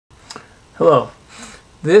Hello.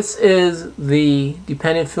 This is the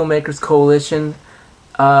Dependent Filmmakers Coalition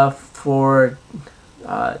for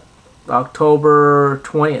October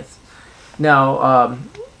 20th. Now,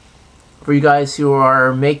 for you guys who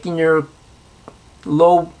are making your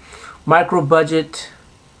low micro-budget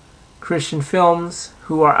Christian films,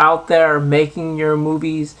 who are out there making your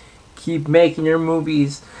movies, keep making your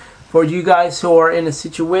movies. For you guys who are in a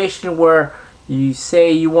situation where you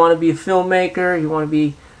say you want to be a filmmaker, you want to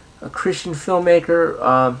be a Christian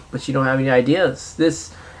filmmaker, but you don't have any ideas,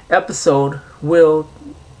 this episode will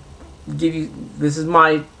give you, this is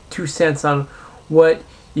my 2 cents on what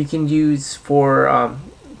you can use for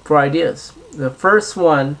ideas. The first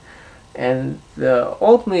one, and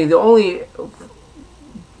ultimately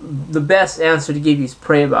the best answer to give you is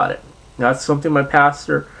pray about it. That's something my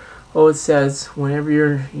pastor always says. Whenever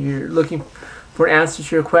you're looking for an answer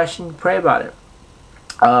to your question, pray about it.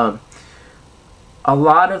 A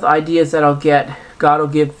lot of ideas that I'll get, God will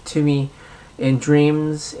give to me in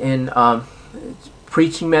dreams, in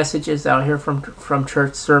preaching messages that I'll hear from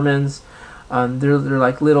church sermons. They're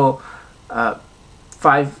like little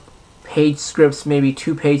 5-page scripts, maybe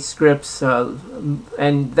 2-page scripts,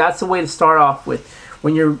 and that's the way to start off with.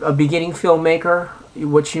 When you're a beginning filmmaker,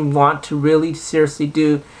 what you want to really seriously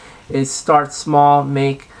do is start small,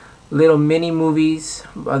 make little mini movies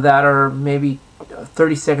that are maybe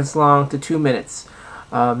 30 seconds long to 2 minutes.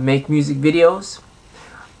 Make music videos.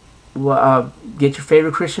 Get your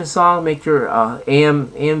favorite Christian song. Make your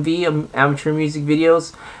AMV, amateur music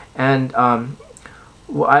videos. And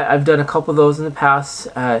I've done a couple of those in the past.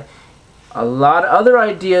 A lot of other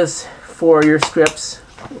ideas for your scripts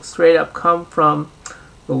straight up come from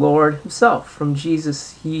the Lord himself, from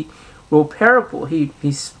Jesus. He wrote parables.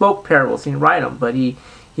 He spoke parables. He didn't write them, but he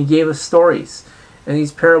gave us stories. And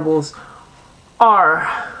these parables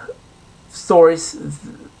are stories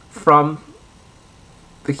from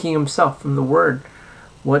the King himself, from the Word.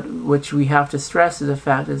 Which we have to stress is the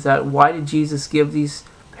fact is that why did Jesus give these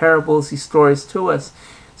parables, these stories to us,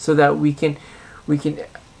 so that we can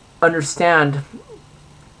understand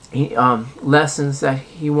lessons that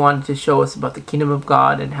he wanted to show us about the kingdom of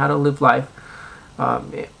God and how to live life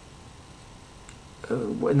in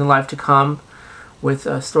the life to come, with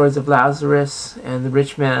stories of Lazarus and the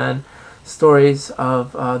rich man, stories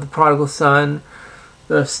of the prodigal son,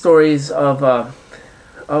 the stories of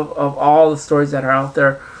all the stories that are out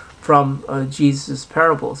there from Jesus'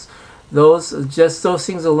 parables. Those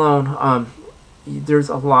things alone, there's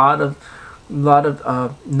a lot of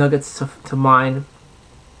nuggets to mine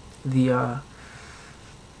the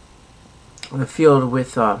field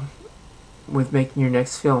with making your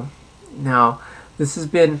next film. Now, this has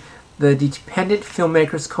been the Dependent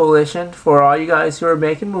Filmmakers Coalition. For all you guys who are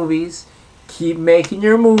making movies, keep making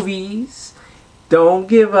your movies. Don't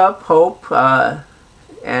give up hope.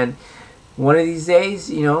 And one of these days,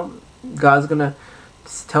 God's gonna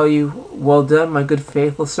tell you, "Well done, my good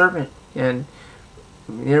faithful servant." And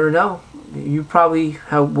you never know. You probably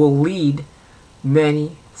will lead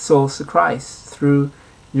many souls to Christ through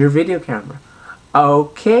your video camera.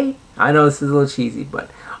 Okay, I know this is a little cheesy, but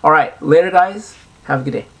all right. Later, guys. Have a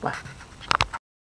good day. Bye.